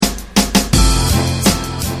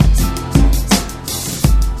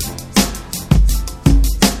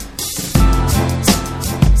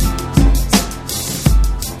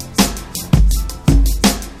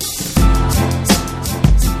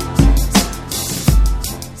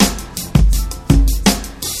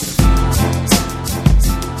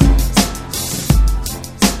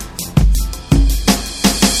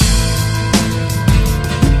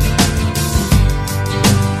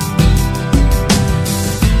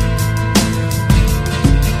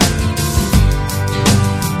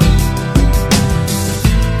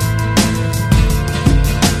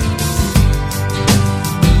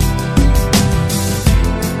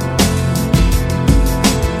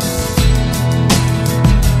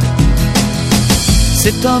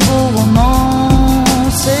C'est un beau roman,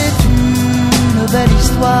 c'est une belle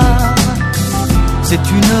histoire, c'est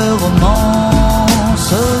une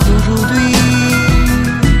romance d'aujourd'hui.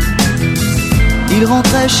 Il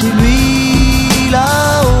rentrait chez lui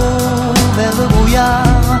là-haut vers le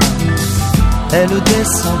brouillard, elle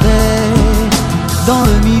descendait dans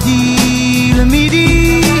le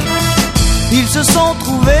midi, ils se sont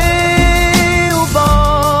trouvés au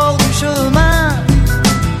bord du chemin,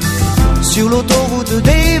 sur l'autoroute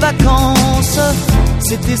des vacances.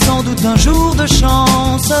 C'était sans doute un jour de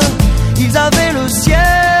chance, ils avaient le ciel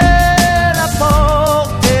à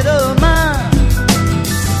portée de main,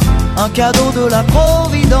 un cadeau de la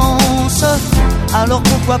Providence, alors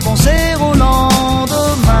pourquoi penser au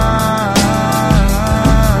lendemain?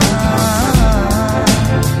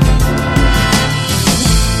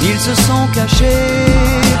 Ils se sont cachés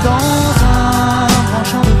dans un grand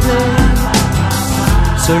champ de blé,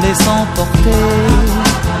 se laissant porter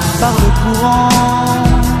par le courant,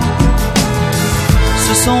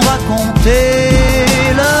 se sont racontés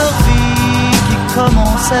leur vie qui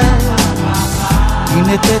commençait. Ils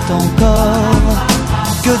n'étaient encore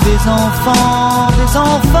que des enfants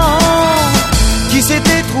qui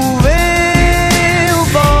s'étaient trouvés au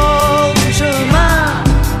bord du chemin,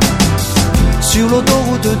 sur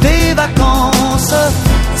l'autoroute des vacances.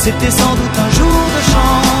 C'était sans doute un jour de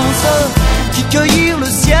chance, qui cueillirent le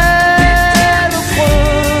ciel au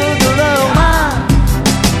creux de leurs mains,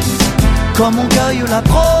 comme on cueille la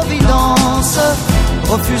Providence,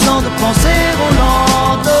 refusant de penser au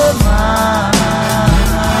lendemain.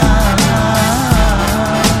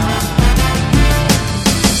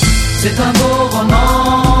 C'est un beau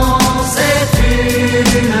roman, c'est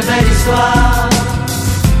une belle histoire,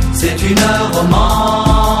 c'est une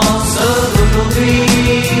romance d'aujourd'hui.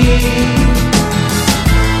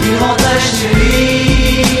 Il rentrait chez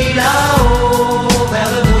lui là-haut vers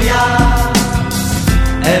le brouillard,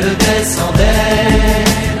 elle descendait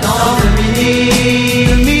dans le midi.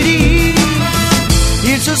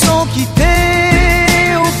 Ils se sont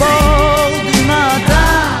quittés au bord du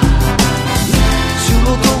matin, sur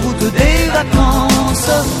l'autoroute des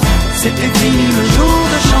vacances. C'était fini le jour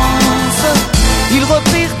de chance. Ils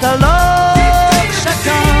reprirent alors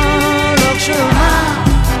chacun leur chemin,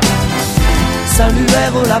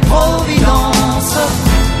 saluèrent la Providence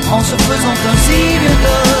en se faisant un signe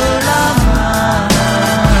de la main.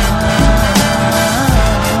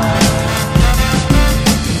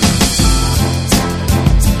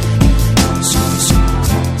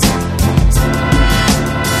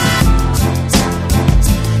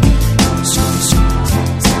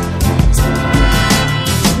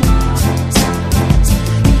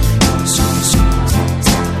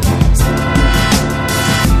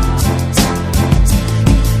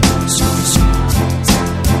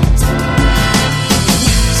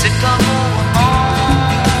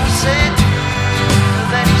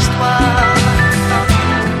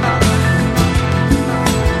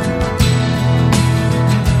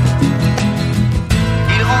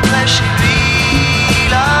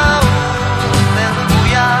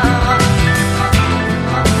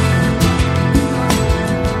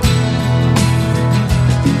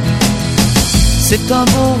 C'est un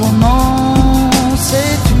beau roman,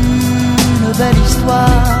 c'est une belle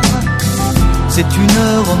histoire, c'est une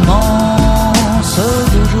romance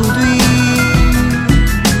d'aujourd'hui.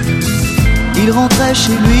 Il rentrait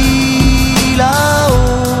chez lui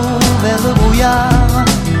là-haut vers le brouillard,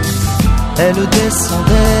 elle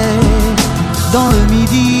descendait dans le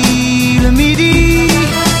midi.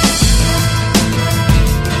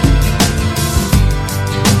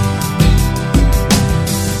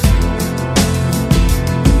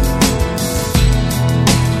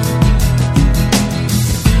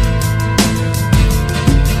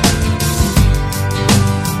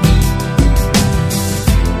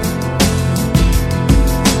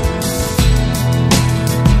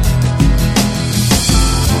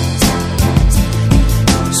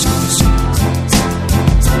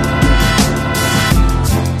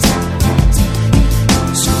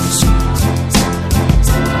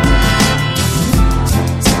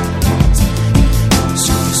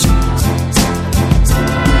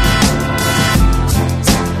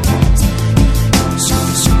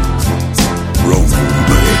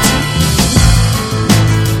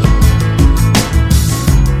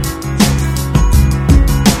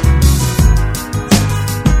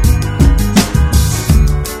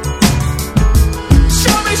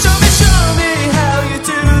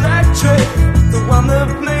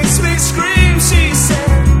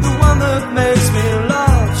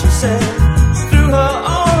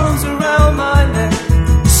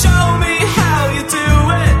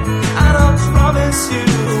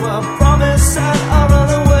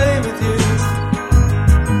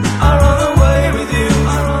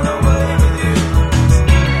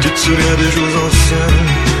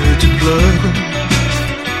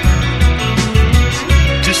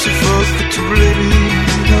 toutes les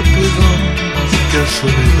nuits à pesant, qu'à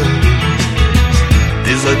sonner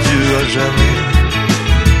des adieux à jamais.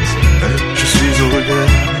 Je suis au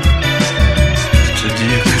regret de te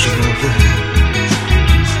dire que je m'en vais.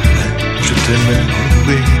 Je t'aimais,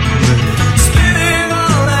 oui, mais spinning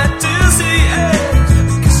on that dizzy edge,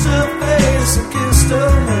 kissed her face and kissed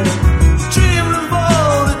her head. Dreamed of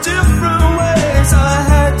all the different ways I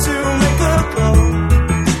had to make her go.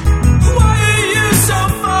 Why are you so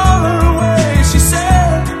far away? She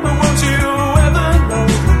said, but won't you ever know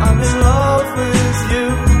that I'm in love with you?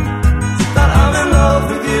 That I'm in love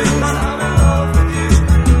with you. That I'm in love with you.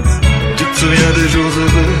 tu te souviens des jours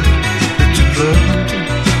heureux et tu pleures.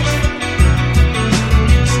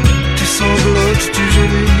 Tu sanglotes, tu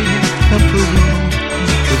gémis, un peu loin,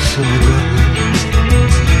 que ce n'est pas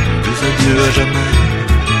des adieux à jamais.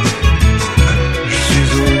 Je suis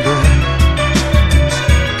au regret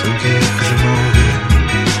de te dire que je m'en vais,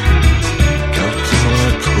 car tu m'en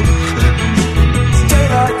as trop fait.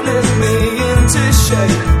 Daylight lit me into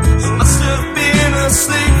shape. Must have been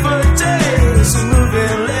asleep for days. And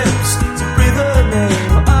moving lips to breathe her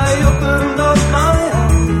name. I opened up my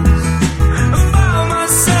eyes and found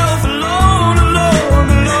myself alone, alone,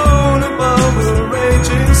 alone above a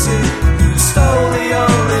raging sea. Stole the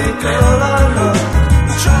only girl I loved,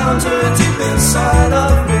 drowned her deep inside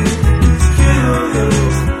of me. You,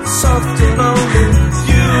 soft and lonely.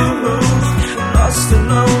 You, lost and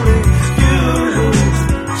lonely. You,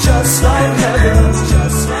 just like heaven,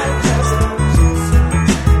 just like heaven.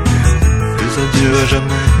 Des adieux à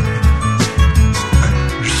jamais.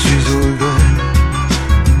 Je suis au regret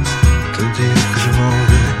de te dire que je m'en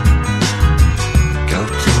vais, car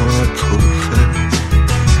tu m'en as trop fait.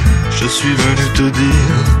 Je suis venu te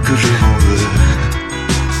dire que je m'en vais.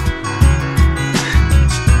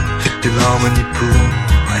 Et tes larmes n'y pourront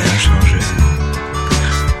rien changer.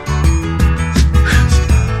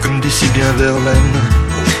 Comme dit si bien Verlaine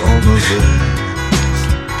au vent mauvais.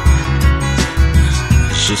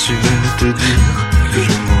 Je suis venu te dire que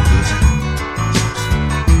je m'en vais.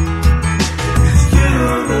 You,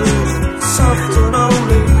 soft and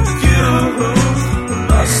lonely. You,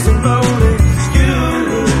 lost and lonely. You,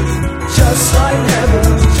 just like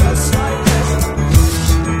heaven, just like heaven.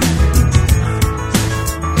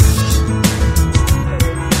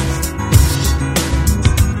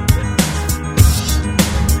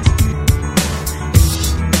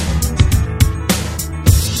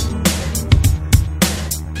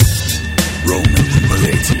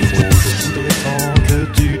 Tant que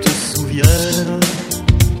tu te souviennes,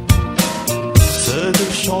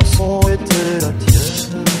 cette chanson était la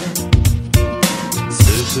tienne.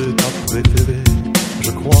 C'était ta préférée,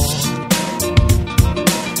 je crois.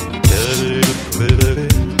 Quel est le préféré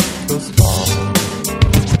d'Oscar?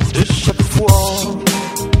 Et chaque fois,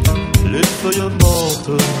 les feuilles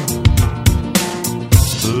mortes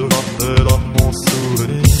te rappellent à mon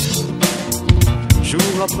souvenir.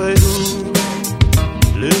 Jour après jour,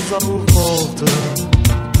 les amours mortes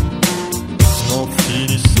n'en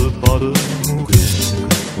finissent pas de mourir.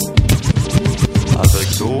 Avec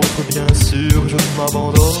d'autres, bien sûr, je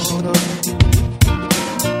m'abandonne,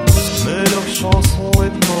 mais leur chanson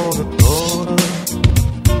est monotone.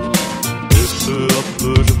 Et peu à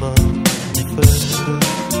peu je m'indiffère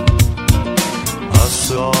à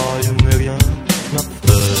ce rail, mais rien n'a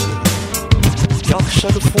fait. Car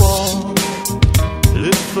chaque fois,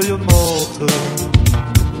 les feuilles mortes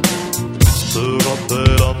te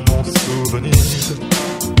rappellent à mon souvenir.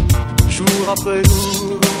 Jour après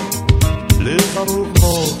jour, les amours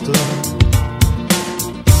mortes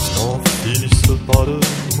n'en finissent pas de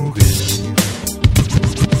mourir.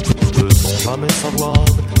 Peut-on jamais savoir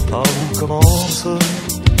par où commence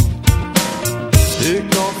et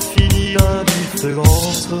quand finit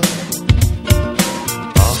l'indifférence?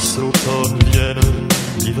 Passe l'automne, vienne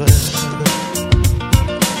l'hiver,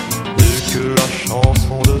 et que la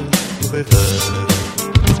chanson de réveille.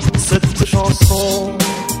 Cette chanson,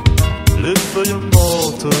 les feuilles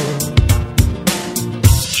mortes,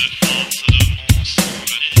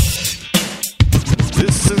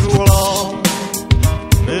 et ce jour-là,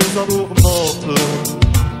 mes amours mortes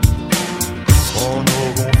en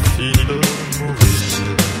auront fini de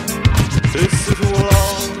mourir. Et ce jour-là,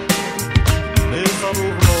 mes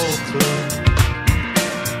amours mortes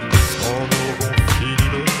en auront fini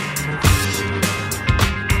de mourir.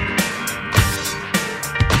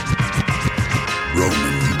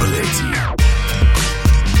 Roman Belletti.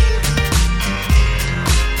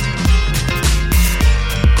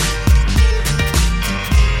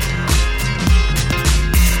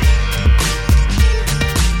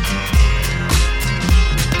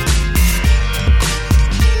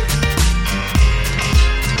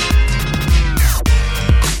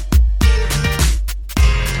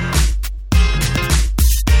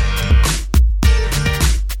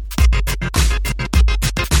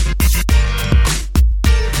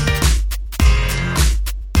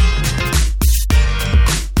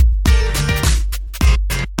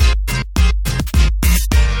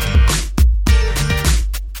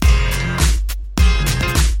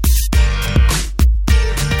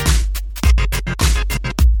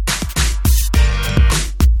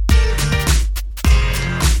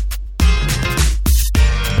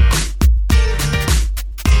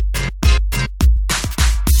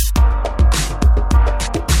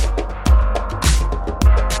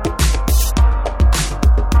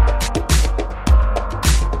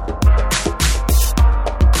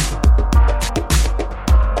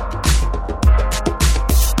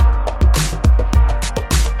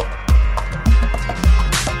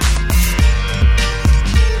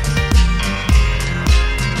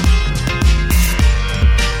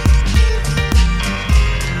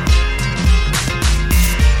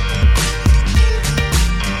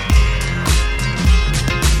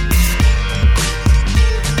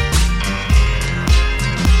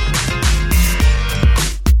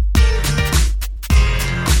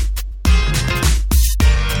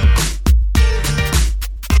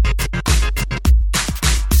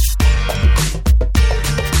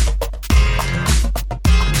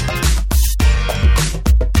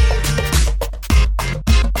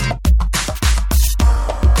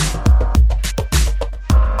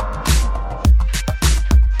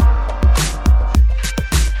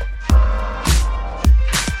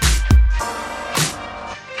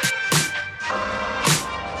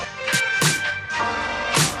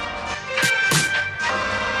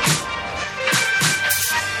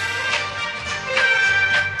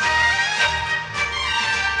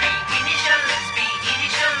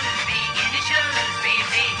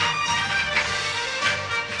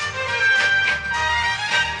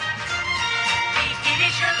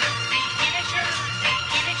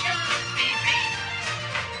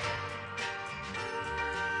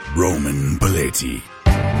 Roman Belletti.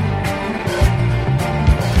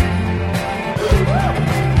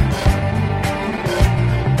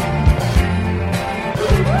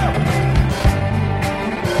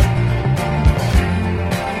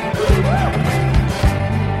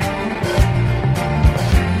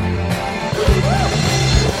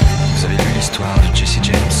 Vous avez lu l'histoire de Jesse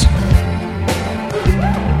James?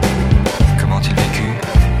 Comment il vécut?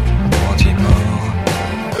 Comment il est mort?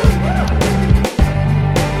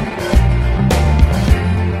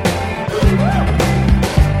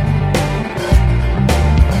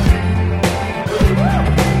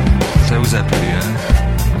 Ça vous a plu, hein?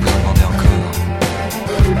 Vous en demandez encore?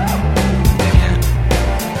 Eh bien,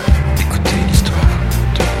 écoutez l'histoire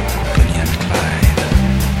de Bonnie and Clyde.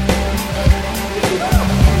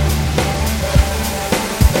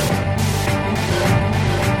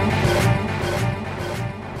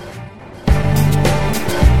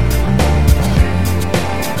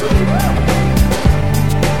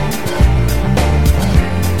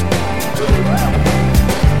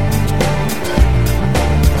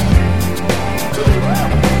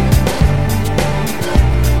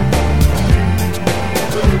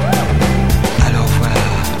 Alors voilà,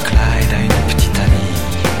 Clyde a une petite amie.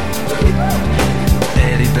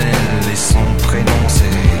 Elle est belle et son prénom c'est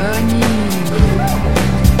Bonnie.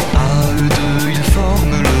 À eux deux, ils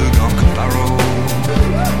forment le gang Barrow.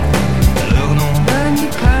 Leur nom Bonnie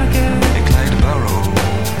Parker. est Clyde Barrow.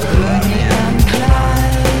 Bonnie and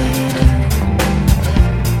Clyde.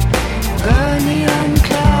 Bonnie and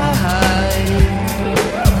Clyde.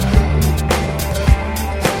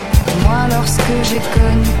 Moi, lorsque j'ai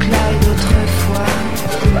connu Clyde autrefois,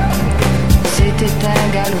 c'était un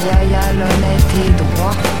gars loyal, honnête et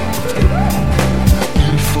droit.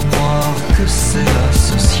 Il faut croire que c'est la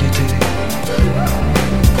société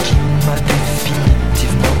qui m'a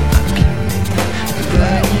définitivement abîmé.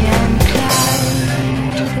 Bonnie and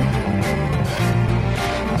Clyde.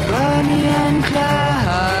 Bonnie and Clyde.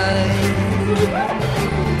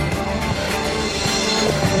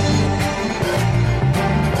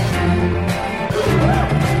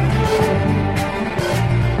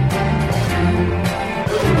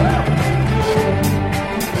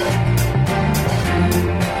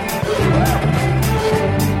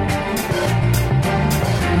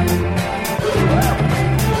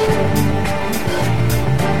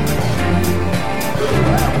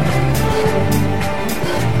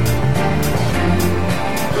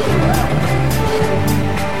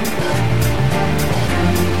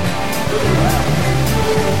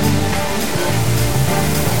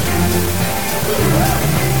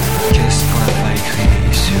 Qu'est-ce qu'on n'a pas écrit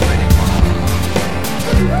sur elle et moi?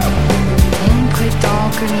 On prétend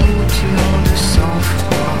que nous tuons de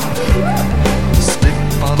sang-froid. C'est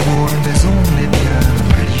pas drôle mais on est bien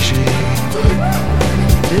obligé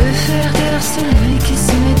De faire taire celui qui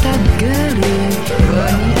se met à gueuler.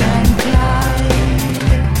 Bonnie and Clyde.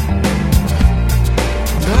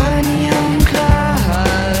 Bonnie and Clyde.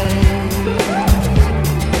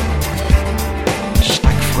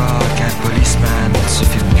 chaque fois qu'un policeman se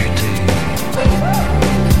fait buter.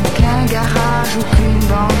 Qu'un garage ou qu'une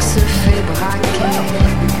banque se fait braquer.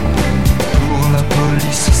 Pour la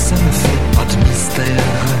police ça ne fait pas de mystère.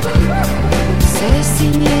 C'est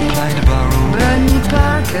signé Clyde Barrow. Bonnie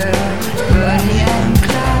Parker. Bonnie and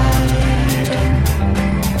Clyde.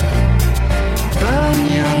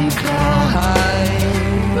 Bonnie and Clyde.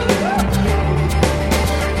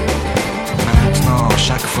 Maintenant,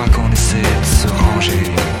 chaque fois qu'on essaie de se ranger,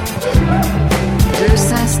 De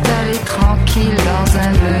s'installer tranquille dans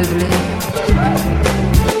un meublé.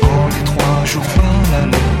 oh les 3 jours voilà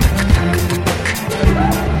le tac tac tac.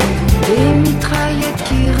 Des mitraillettes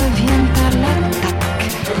qui reviennent à l'attaque.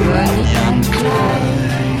 Bonnie and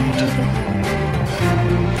Clyde.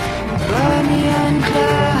 Bonnie and Clyde.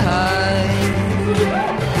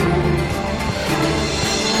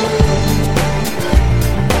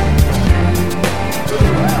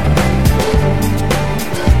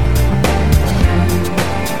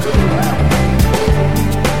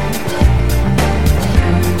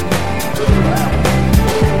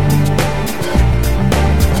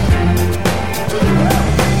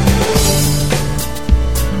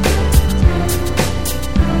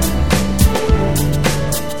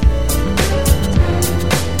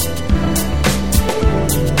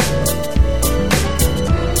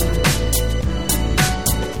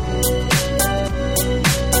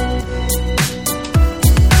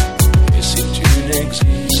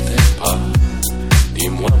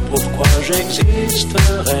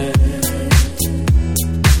 j'existerais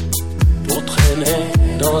pour traîner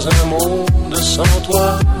dans un monde sans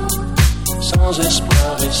toi, sans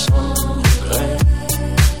espoir et sans regret.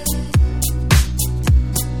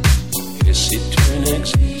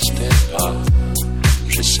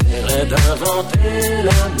 d'inventer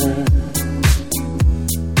l'amour,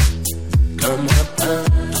 comme un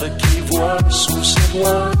peintre qui voit sous ses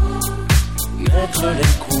doigts naître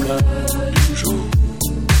les couleurs du jour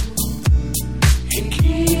et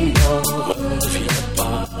qui n'en revient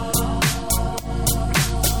pas.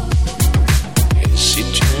 Et si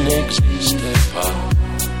tu n'existais pas,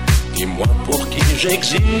 dis-moi pour qui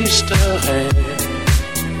j'existerais.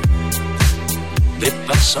 Des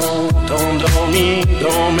passants endormis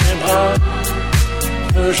dans mes bras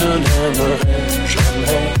que je n'aimerais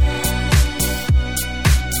jamais.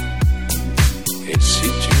 Et si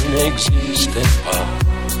tu n'existais pas,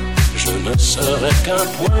 je ne serais qu'un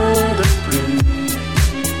point de plus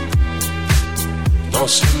dans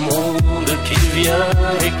ce monde qui vient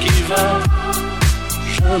et qui va.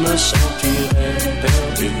 Je me sentirais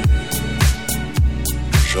perdu.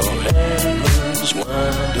 J'aurais besoin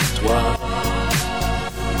de toi.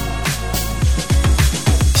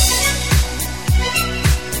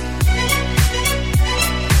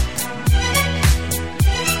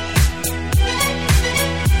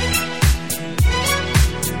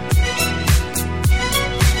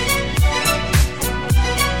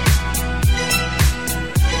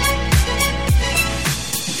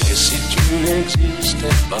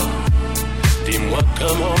 N'existais pas, dis-moi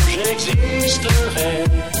comment j'existerais.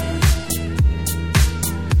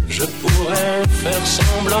 Je pourrais faire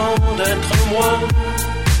semblant d'être moi,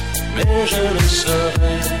 mais je ne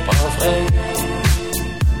serais pas vrai.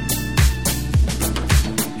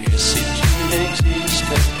 Et si tu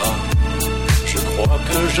n'existais pas, je crois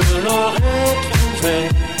que je l'aurais trouvé.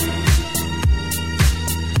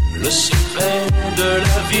 Le secret de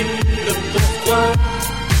la vie, le pourquoi,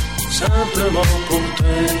 simplement pour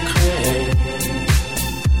te créer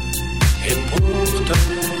et pour te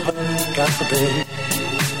regarder.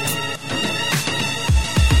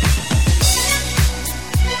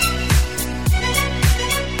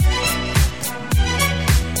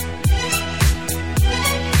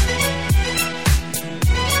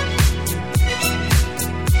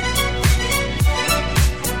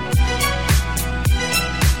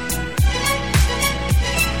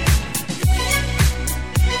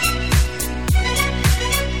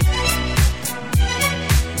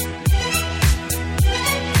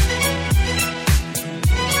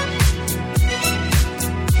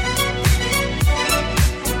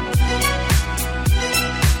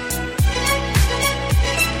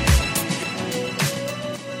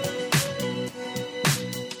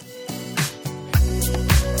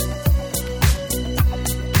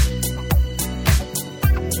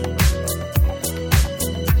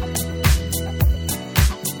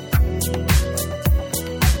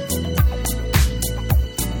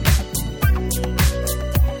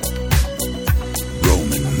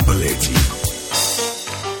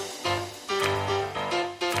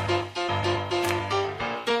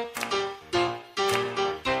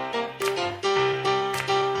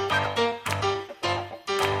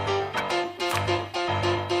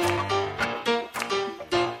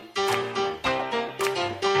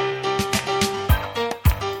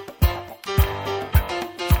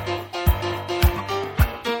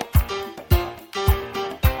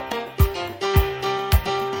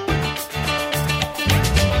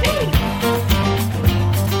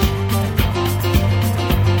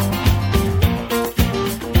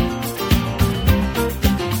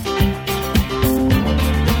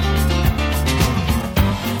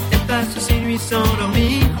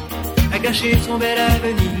 S'endormir, à gâcher son bel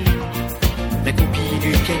avenir, la copie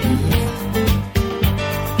du calife.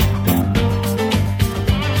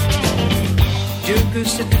 Dieu que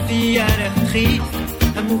cette fille a l'air triste,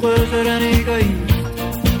 amoureuse d'un égoïste,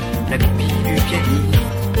 la copie du calife.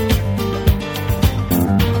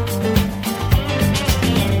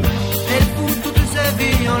 Elle fout toute sa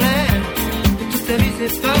vie en l'air, et toute sa vie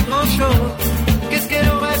c'est pas grand chose. Qu'est-ce qu'elle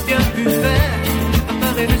aurait bien pu faire?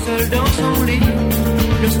 Rêver seule dans son lit,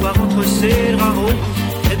 le soir entre ses draps roses,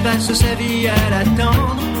 elle passe sa vie à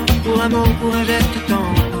l'attendre, pour un mot, pour un geste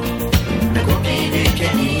tendre, la copie du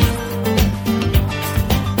calife.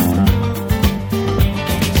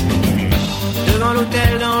 Devant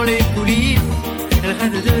l'hôtel, dans les coulisses, elle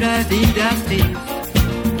rêve de la vie d'artiste,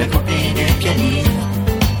 la copie du calife.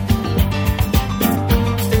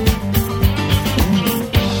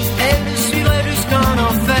 Elle le suivrait jusqu'en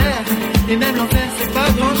enfer, et même l'enfer c'est pas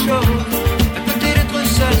grand chose, à côté d'être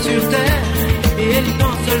seule sur terre, et elle y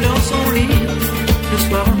pense seule dans son lit, le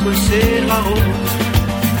soir entre ses draps roses.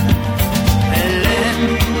 Elle aime,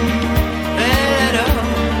 elle adore,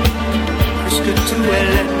 plus que tout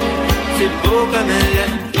elle aime, c'est beau comme elle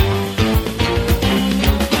aime.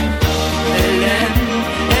 Elle aime,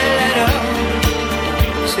 elle adore,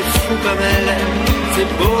 c'est fou comme comme elle est, c'est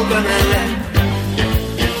beau comme elle est.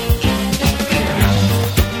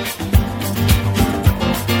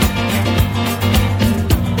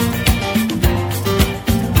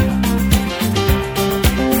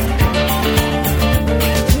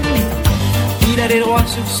 Il a des droits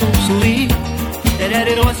sur son sourire, elle a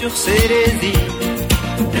des droits sur ses désirs.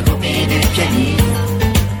 La copine du pianiste.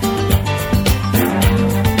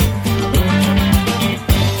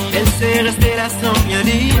 Elle sait rester là sans rien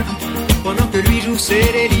dire, pendant que lui joue ses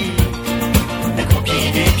délires. La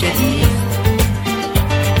copine du pianiste.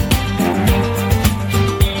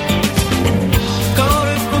 Quand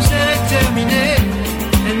le concert est terminé,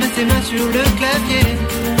 elle met ses mains sur le clavier,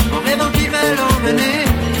 en rêvant qu'il va l'emmener,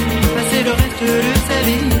 passer le reste de sa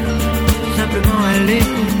vie, simplement à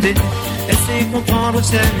l'écouter. Elle sait comprendre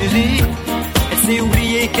sa musique, elle sait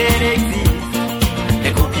oublier qu'elle existe.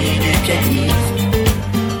 La copine du pianiste.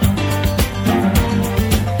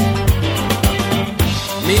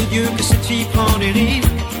 Mais Dieu que cette fille prend des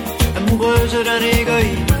risques, amoureuse d'un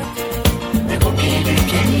égoïste. La copine du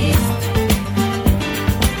pianiste.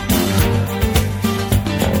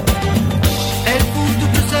 Elle fout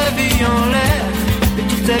toute sa vie en l'air, et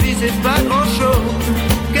toute sa vie c'est pas grand chose.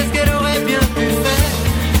 Qu'est-ce qu'elle aurait bien pu faire,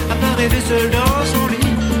 à part rêver seule dans son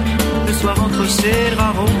lit, le soir entre ses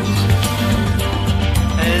draps roses.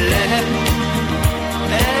 Elle est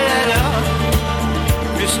là,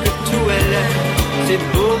 plus que tout elle est, c'est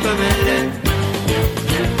beau comme elle est.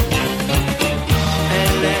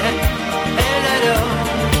 Elle est là,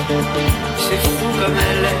 c'est fou comme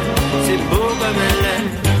elle est, c'est beau comme elle est.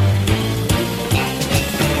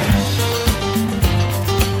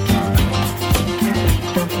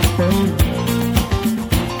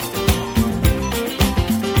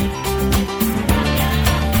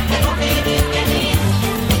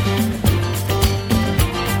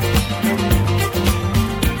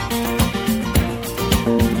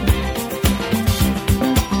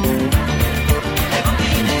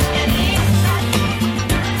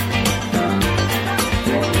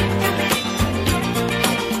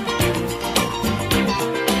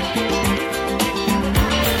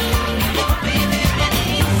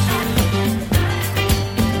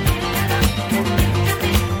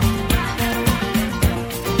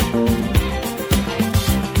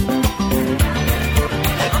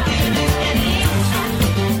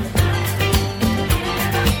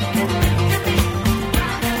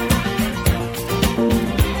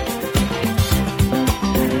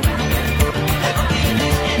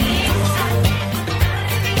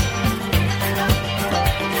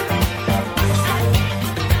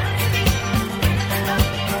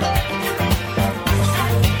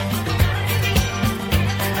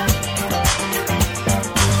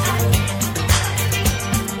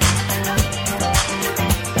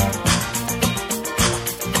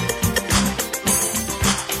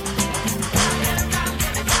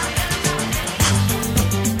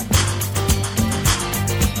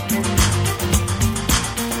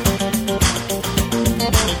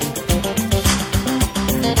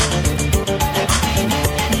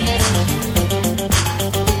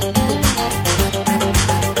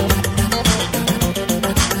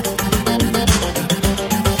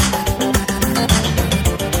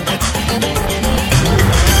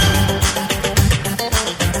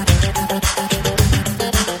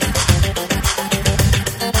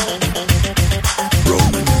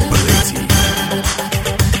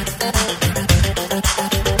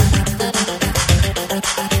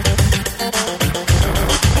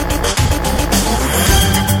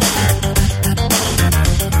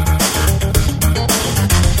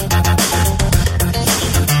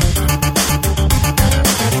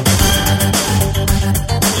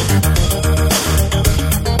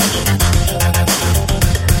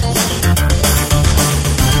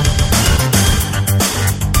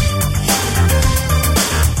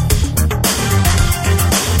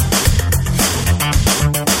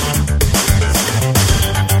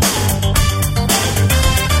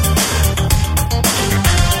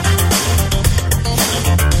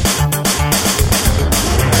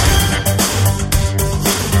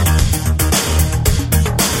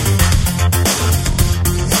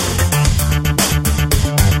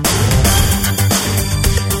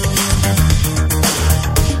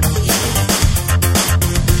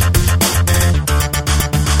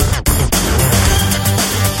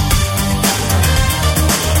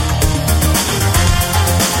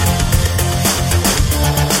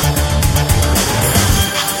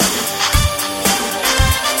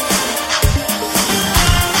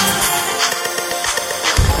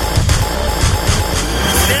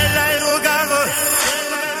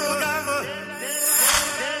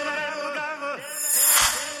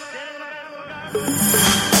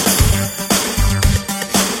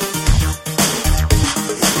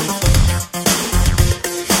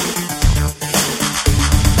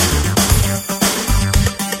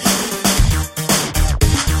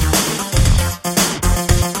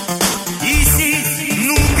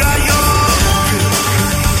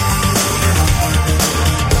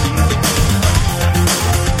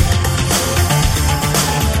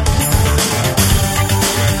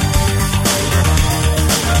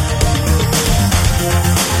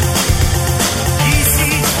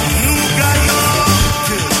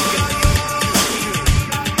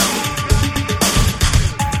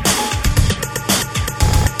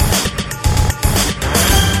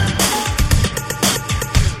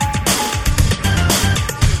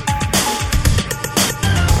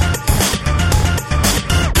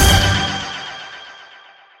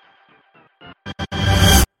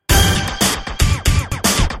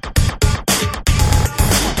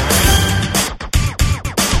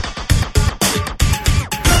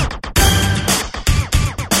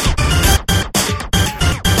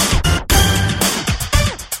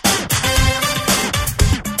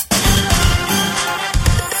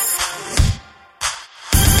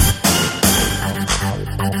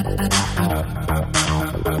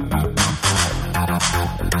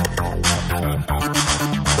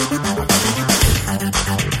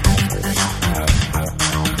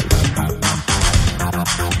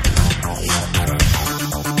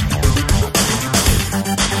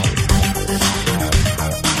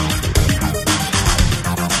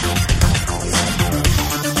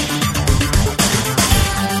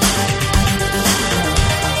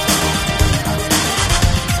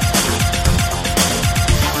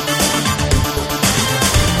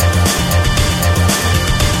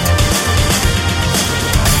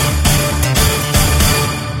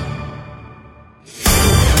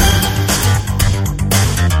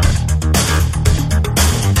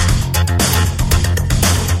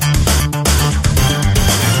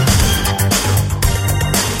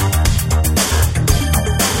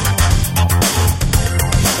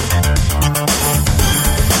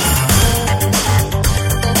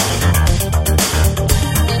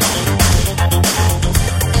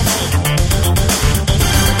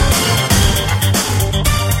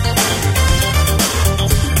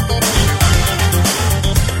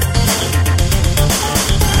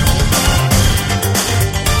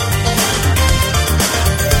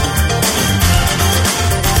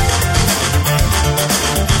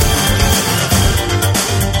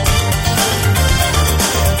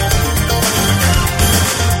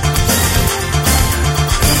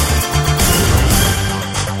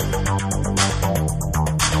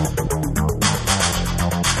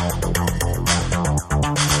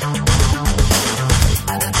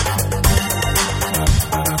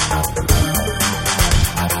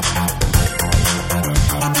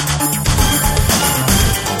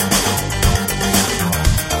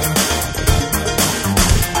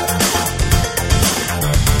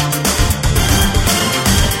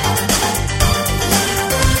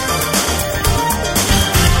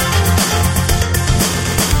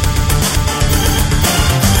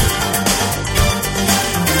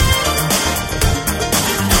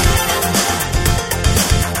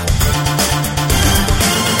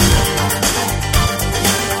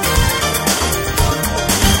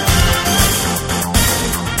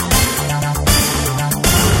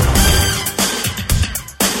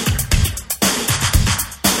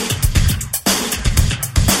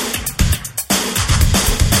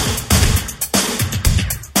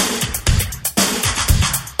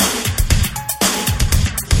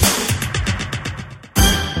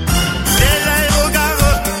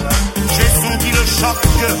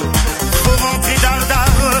 faut rentrer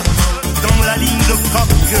dardard dans la ligne de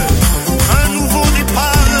coque. Un nouveau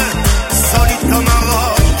départ, solide comme un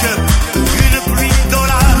roc, une pluie de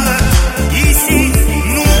dollars, ici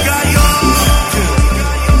nous gagnons.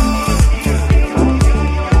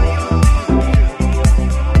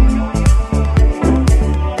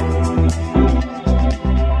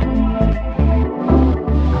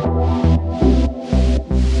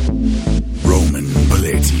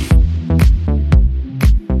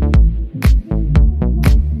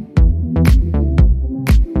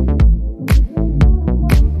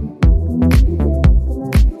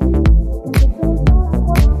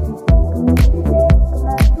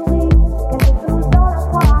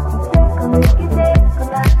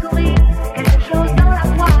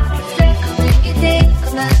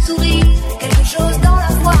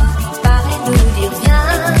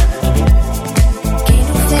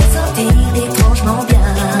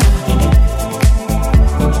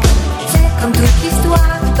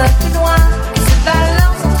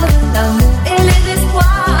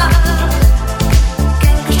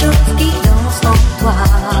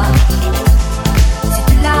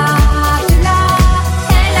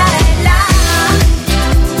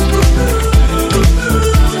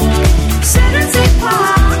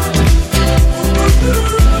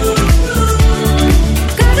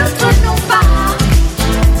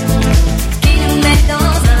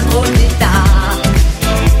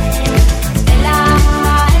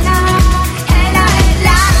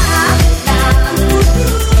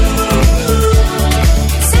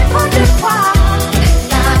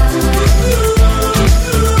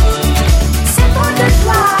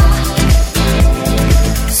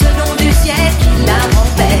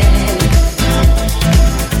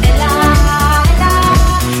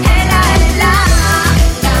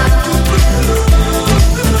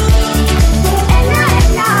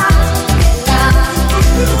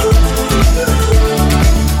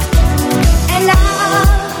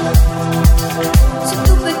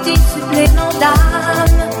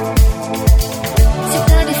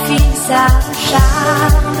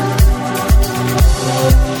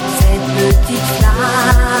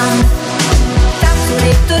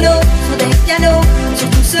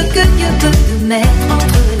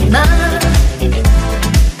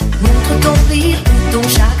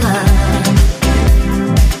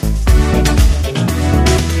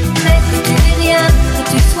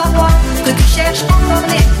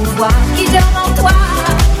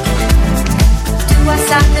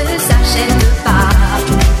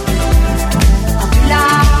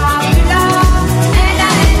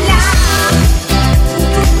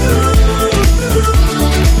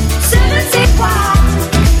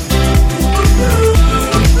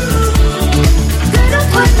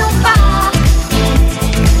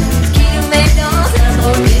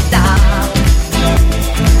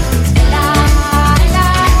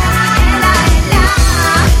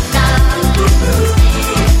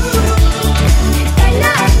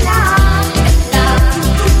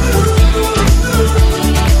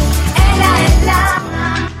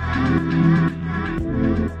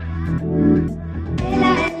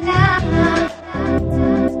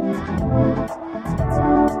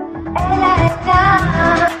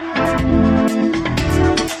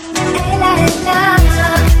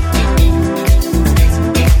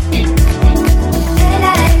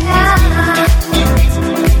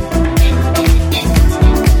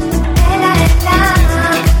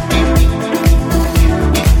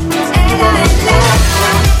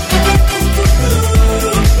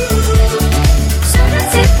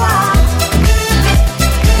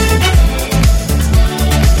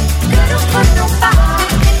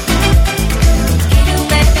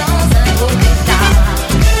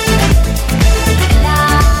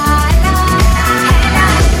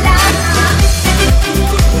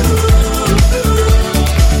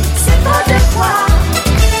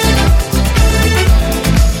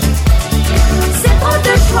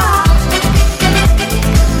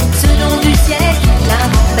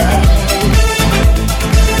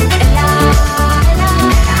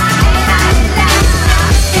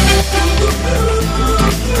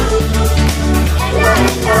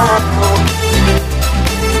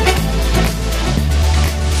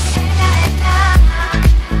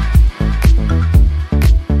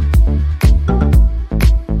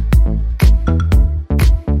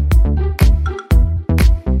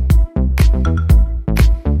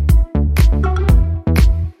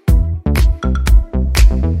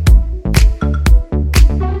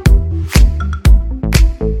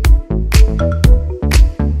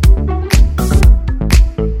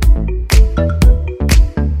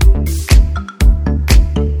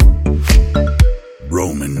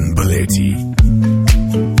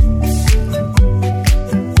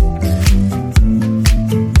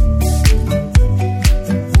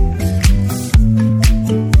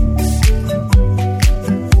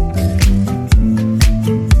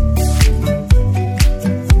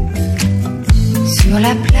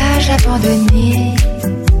 plage abandonnée,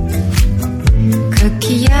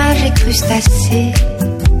 coquillages et crustacés.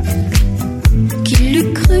 Qui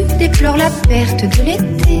l'eût cru déplore la perte de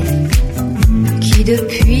l'été, qui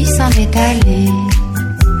depuis s'en est allé.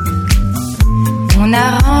 On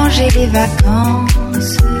a rangé les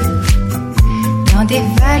vacances dans des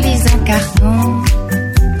valises en carton.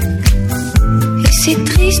 Et c'est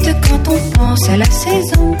triste quand on pense à la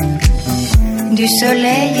saison du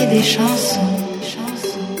soleil et des chansons.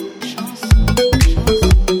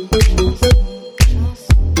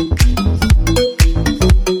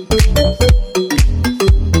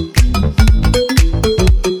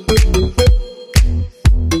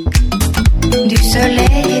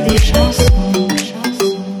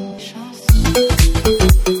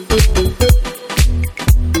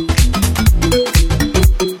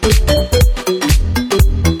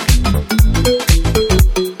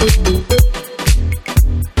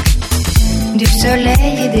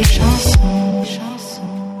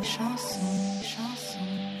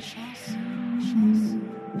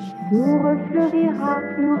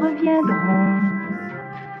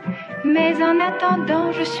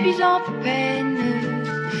 Je suis en peine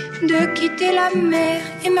de quitter la mer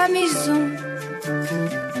et ma maison.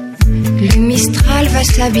 Le Mistral va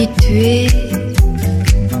s'habituer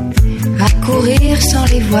à courir sans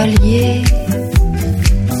les voiliers.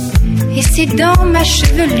 Et c'est dans ma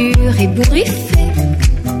chevelure ébouriffée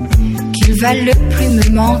qu'il va le plus me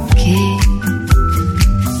manquer.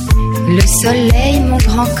 Le soleil, mon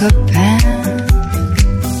grand copain,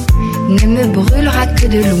 ne me brûlera que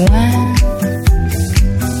de loin.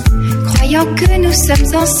 Croyant que nous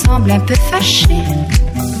sommes ensemble un peu fâchés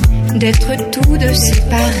d'être tous deux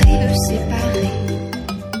séparés.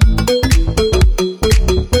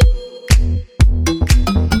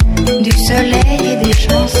 Du soleil et des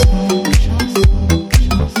chansons.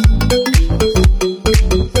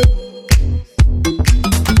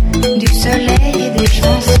 Du soleil et des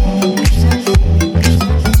chansons.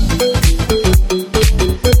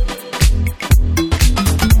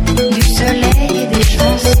 Du soleil et des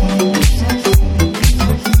chansons.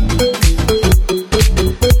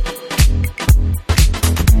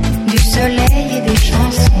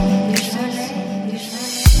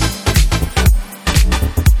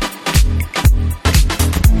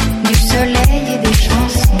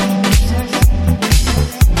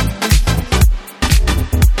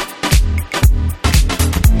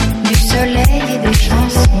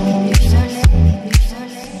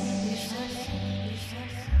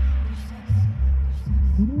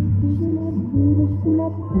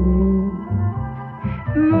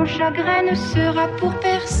 Mon chagrin ne sera pour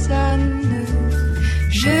personne,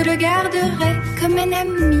 je le garderai comme un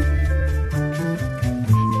ami.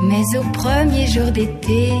 Mais au premier jour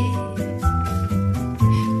d'été,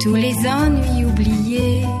 tous les ennuis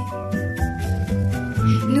oubliés,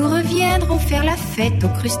 nous reviendrons faire la fête aux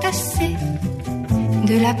crustacés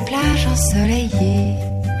de la plage ensoleillée,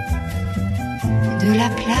 de la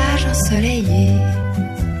plage ensoleillée,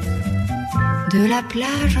 de la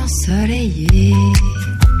plage ensoleillée.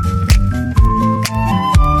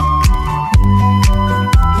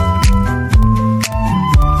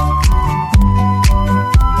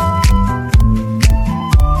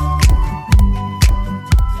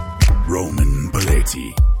 Roman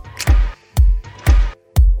Belletti.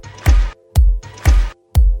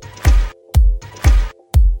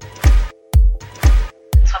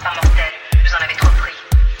 Sois pas mortel, vous en avez trop pris.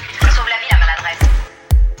 Ça sauve la vie, la maladresse.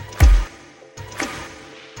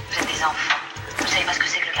 Vous êtes des enfants, vous savez pas ce que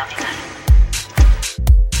c'est que le cardinal.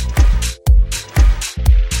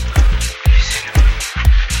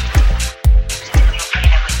 Vous avez volé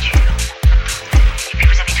la voiture. Et puis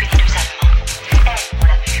vous avez tué les deux Allemands. Elle, on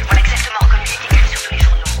l'a vu, on l'a exactement reconnu, c'est écrit sur tous les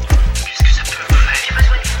journaux. Qu'est-ce que ça peut vous faire? J'ai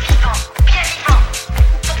besoin de vous vivant, bien vivant,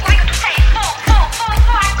 pour prouver que tout ça est faux,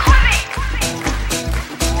 à crever.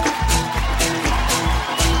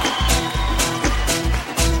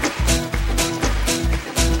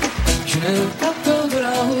 Je n'ai pas peur de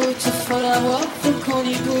la route, faut la voir, faut qu'on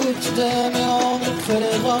y goûte. Demain on me crée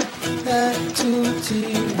les bras, et tout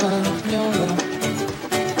ira bien là.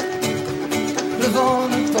 Le vent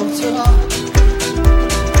nous portera.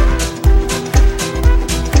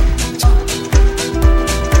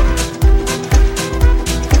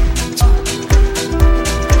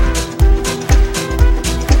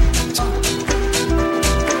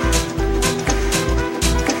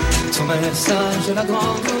 Ton message est la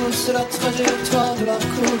grande douce, la trajectoire de la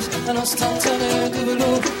course, un instantané de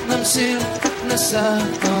velours, même s'il ne sert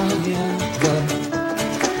à rien.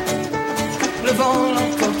 Le vent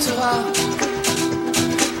l'emportera,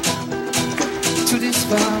 tout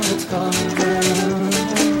disparaîtra.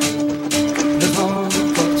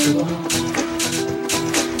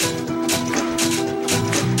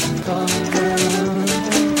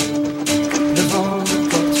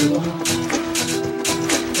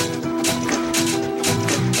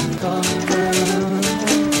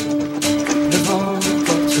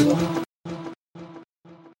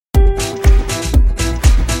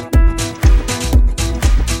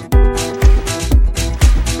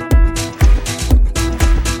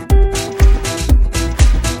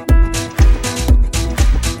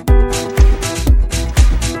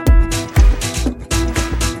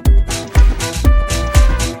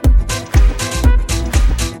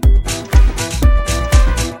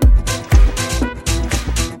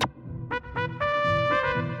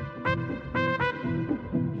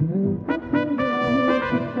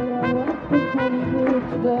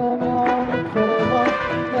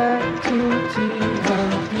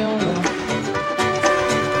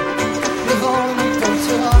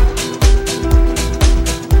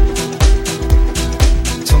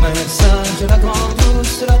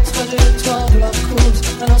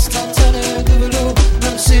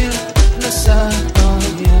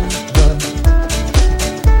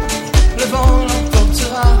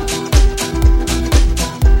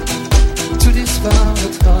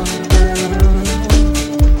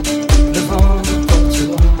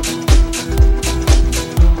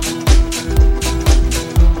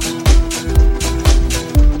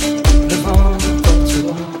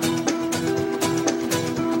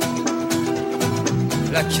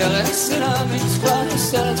 une froide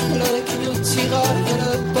seule, le qui nous tiraille et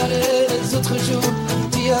le balai les autres jours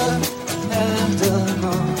d'hier et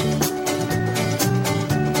demain.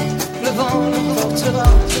 Le vent l'emportera.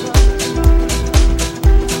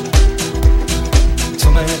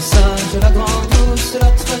 Ton message est la grande mousse,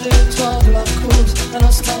 la trajectoire de la course, un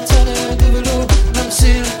instantané de velours, même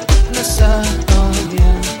s'il ne sert à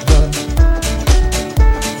rien.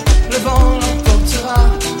 Le vent l'emportera,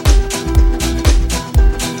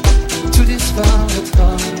 tout disparaîtra.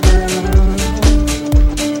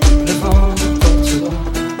 Le vent l'emportera.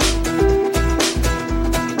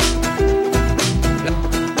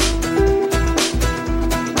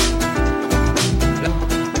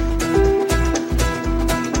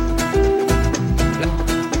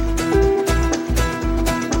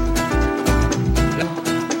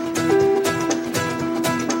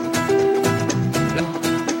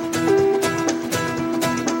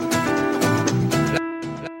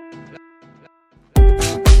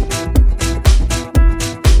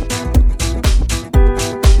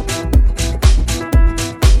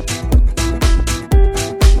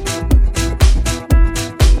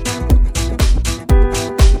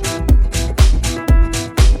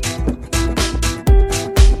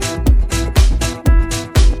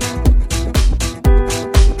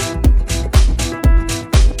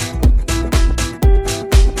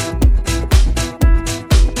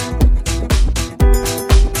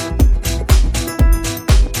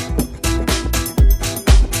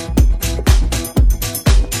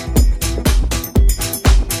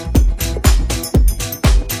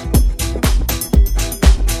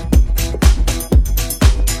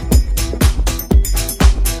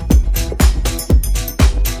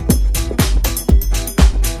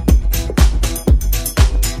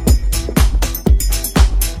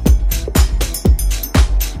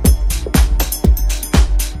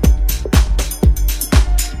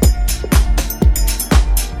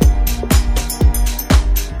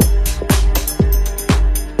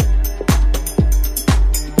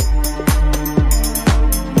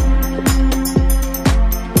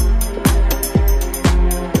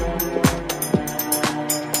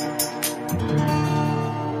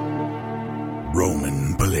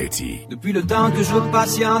 Depuis le temps que je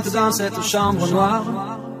patiente dans cette chambre noire,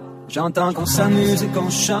 j'entends qu'on s'amuse et qu'on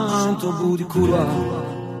chante au bout du couloir.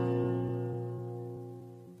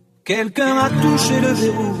 Quelqu'un a touché le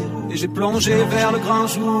verrou et j'ai plongé vers le grand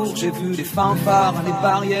jour. J'ai vu les fanfares, les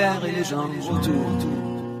barrières et les gens autour.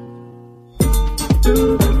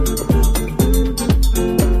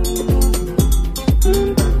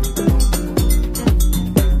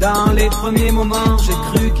 Dans les premiers moments, j'ai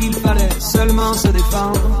cru qu'il fallait seulement se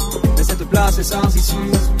défendre. Mais cette place est sans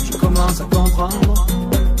issue, je commence à comprendre.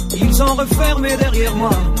 Ils ont refermé derrière moi,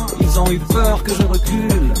 ils ont eu peur que je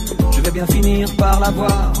recule. Je vais bien finir par la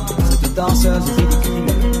voir, cette danseuse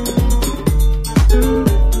ridicule.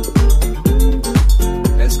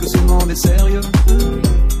 Est-ce que ce monde est sérieux?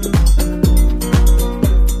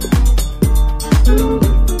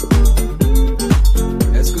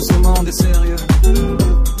 Est-ce que ce monde est sérieux?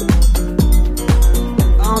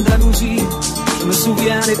 Andalousie, je me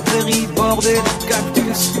souviens des prairies bordées de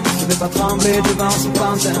cactus. Je vais pas trembler devant ce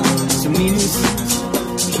pantin, ce minus.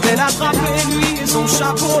 Je vais l'attraper lui et son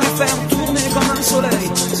chapeau, les faire tourner comme un soleil.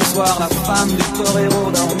 Ce soir la femme du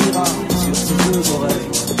torero dormira sur ses deux oreilles.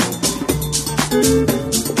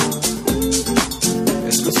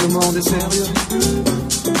 Est-ce que ce monde est sérieux?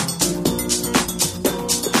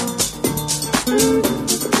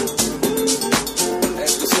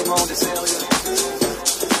 Est-ce que ce monde est sérieux?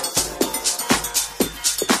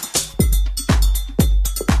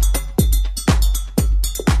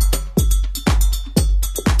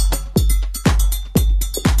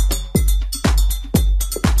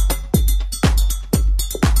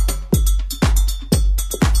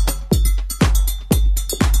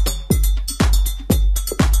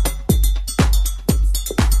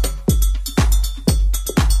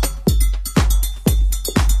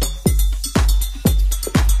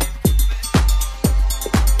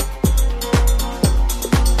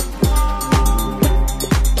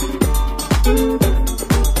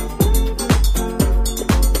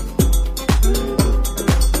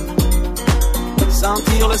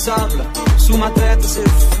 Sable sous ma tête, c'est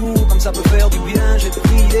fou comme ça peut faire du bien. J'ai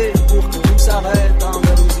prié pour que tout s'arrête en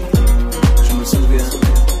Andalousie. Je me souviens,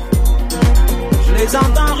 je les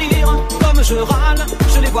entends rire comme je râle,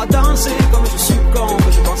 je les vois danser comme je succombe.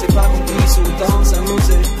 Je pensais pas qu'on puisse autant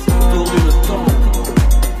s'amuser autour d'une tombe.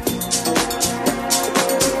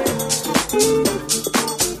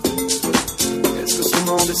 Est-ce que ce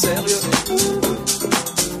monde est sérieux?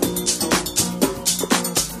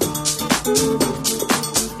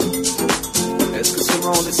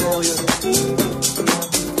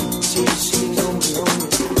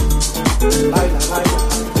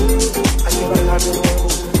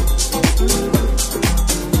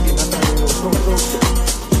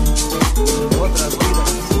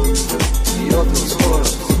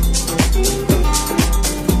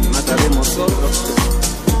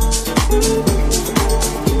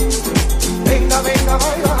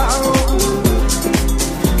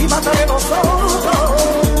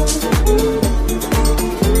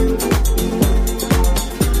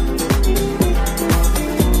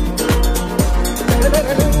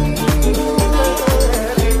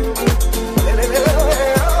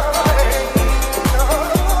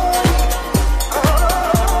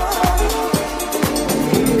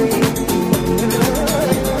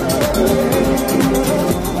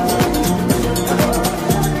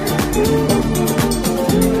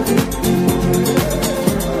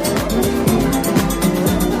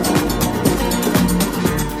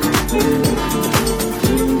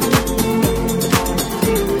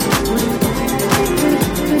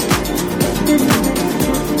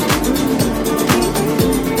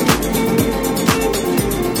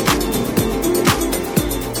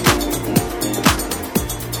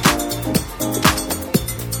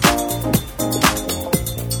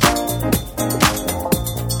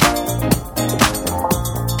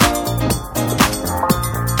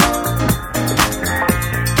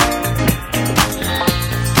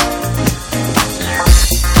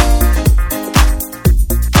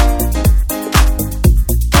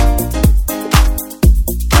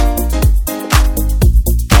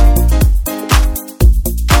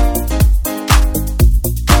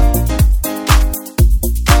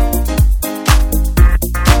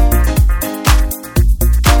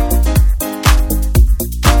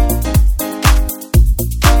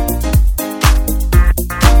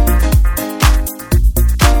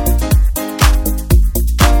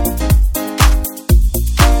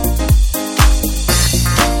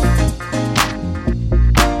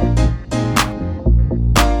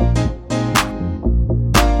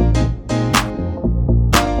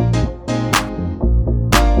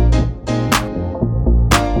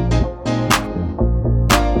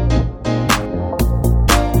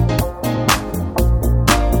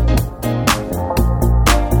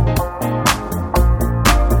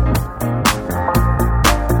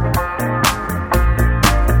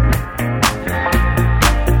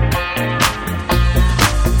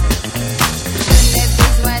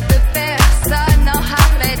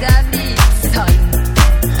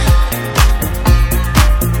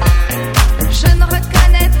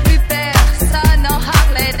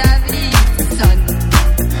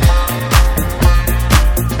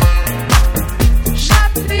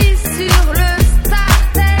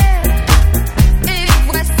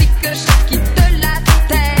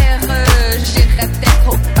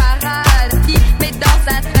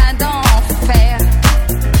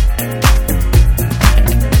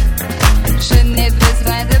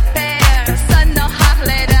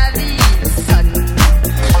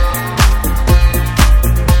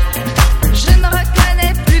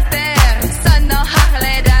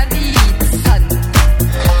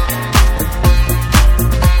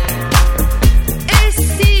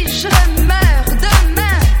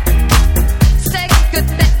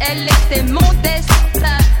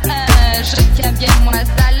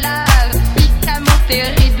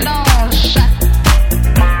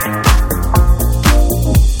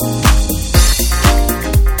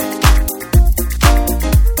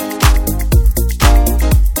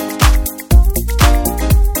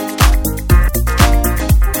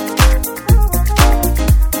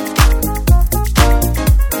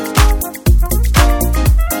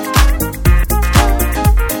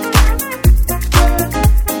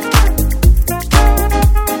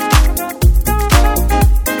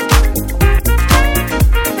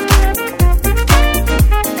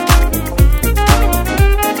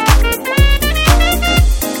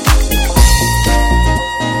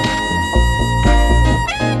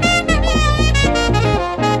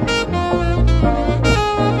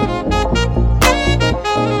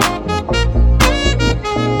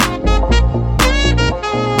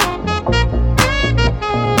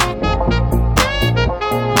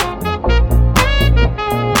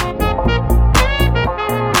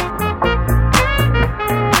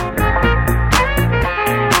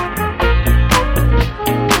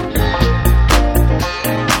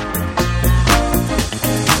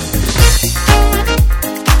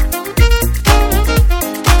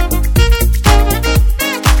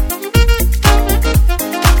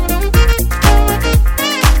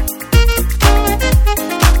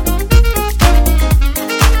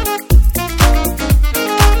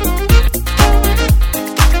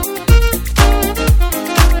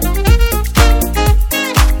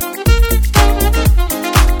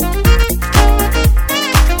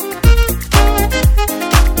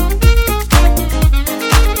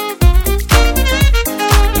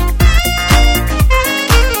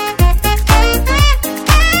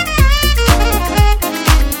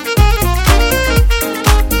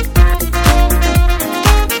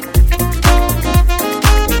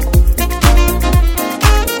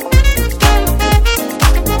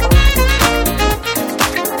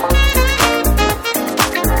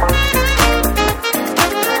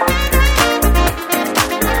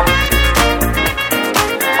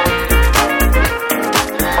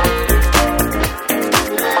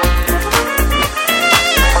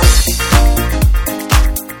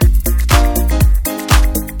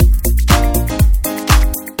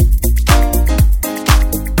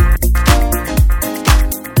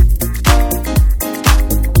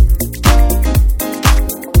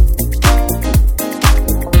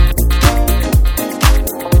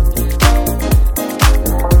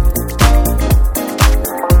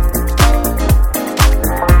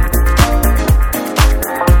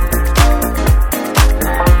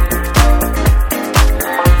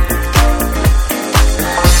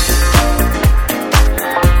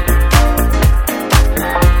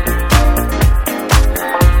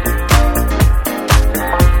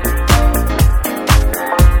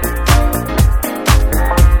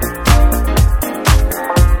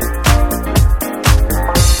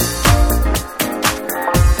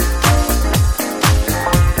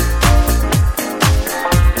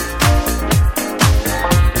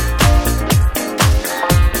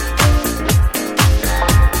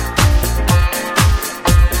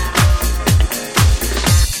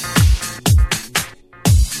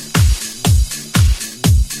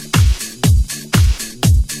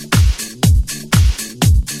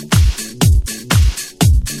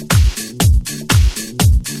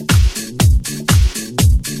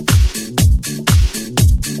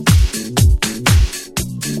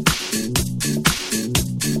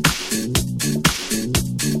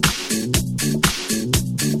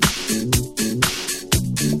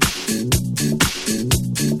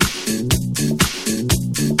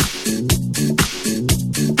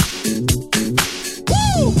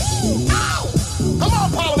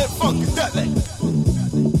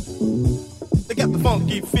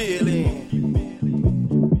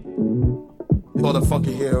 for the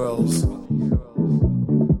funky heroes.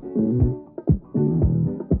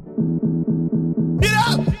 Get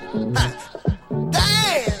up!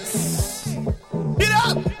 Dance! Get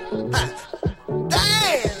up!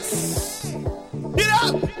 Dance! Get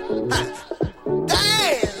up!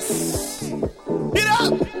 Dance! Get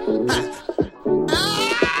up!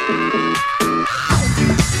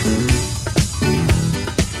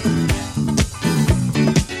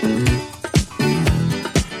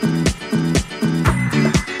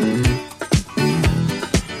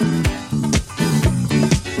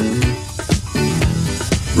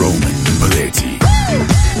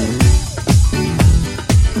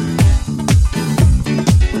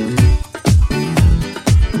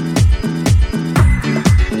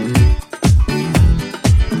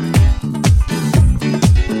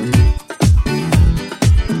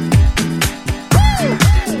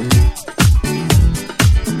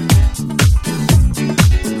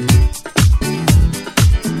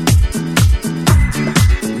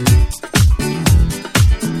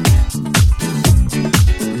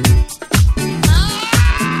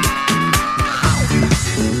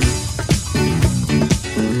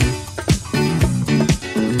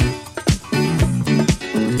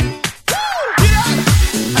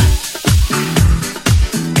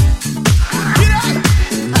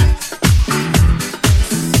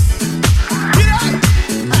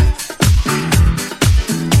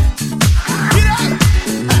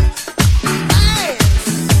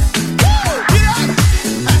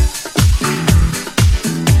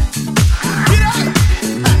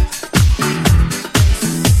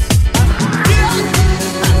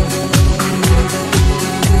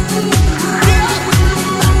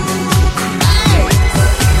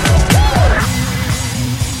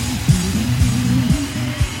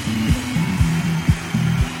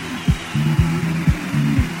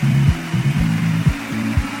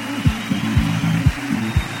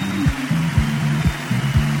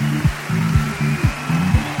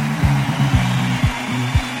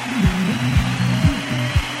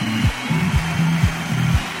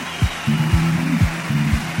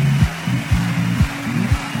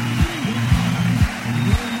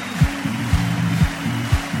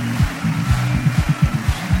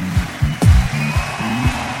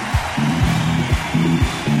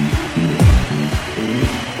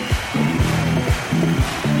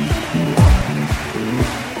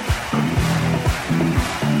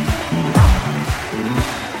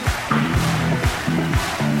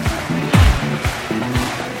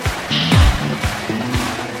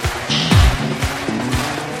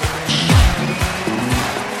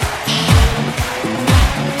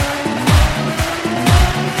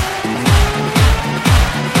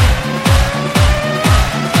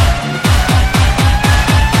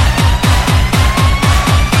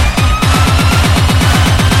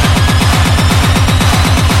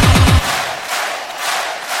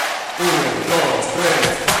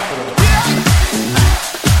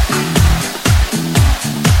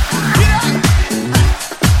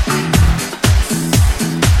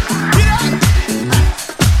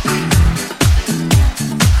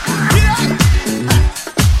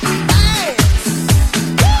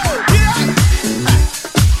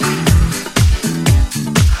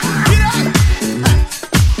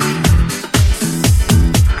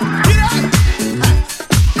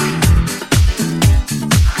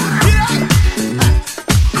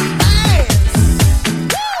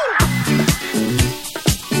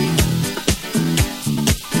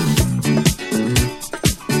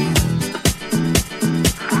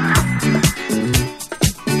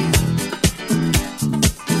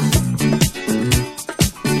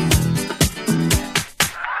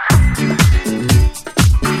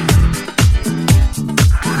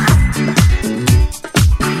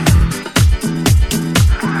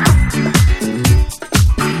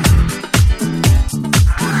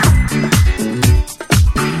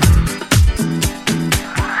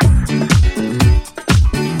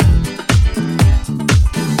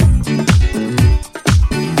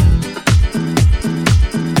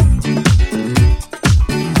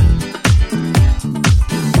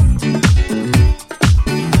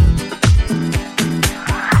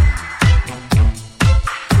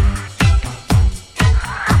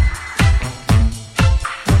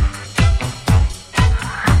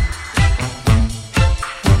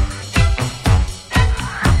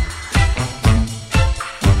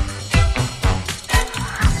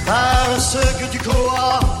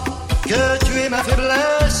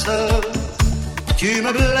 Tu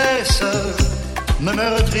me blesses, me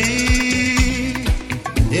meurtris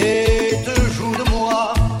et te joues de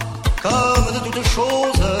moi comme de toutes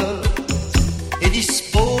choses et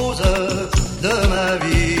dispose de ma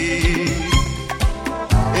vie.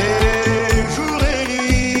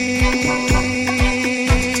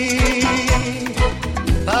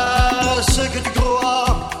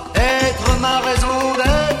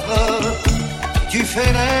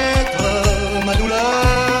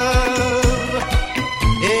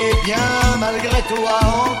 mais toi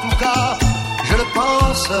en tout cas, je le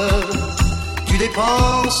pense, tu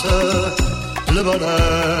dépenses le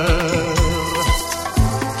bonheur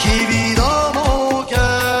qui vit dans mon cœur.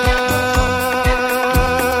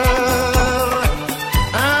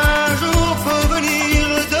 Un jour peut venir,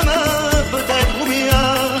 demain peut-être ou bien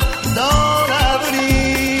dans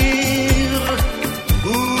l'avenir,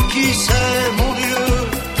 ou qui sait mon Dieu,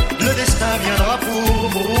 le destin viendra pour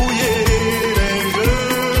brouiller les jeux.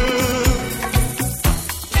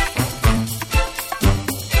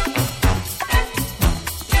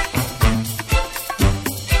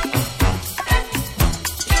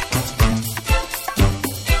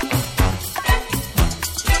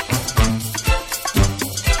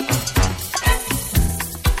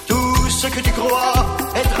 Ce que tu crois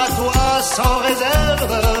être à toi sans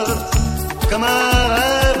réserve, comme un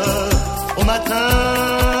rêve au matin,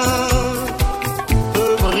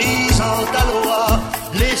 peut brisant ta loi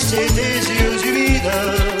laisser tes yeux humides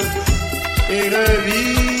et le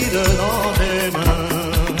vide dans tes mains.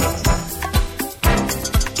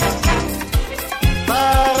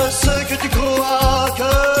 Parce que tu crois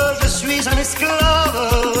que je suis un esclave,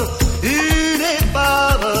 une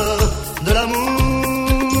épave de l'amour,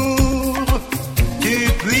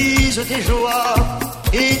 tes joies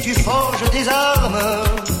et tu forges tes armes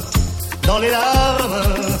dans les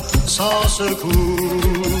larmes sans secours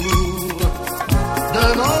de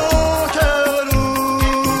mon cœur lourd.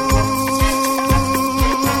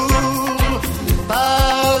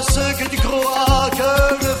 Parce que tu crois que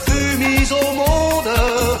je fus mise au monde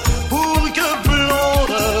pour que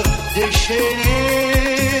blonde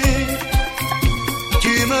déchaînée,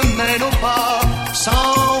 tu me mènes au pas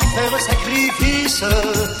sans faire sacrifice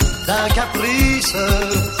d'un caprice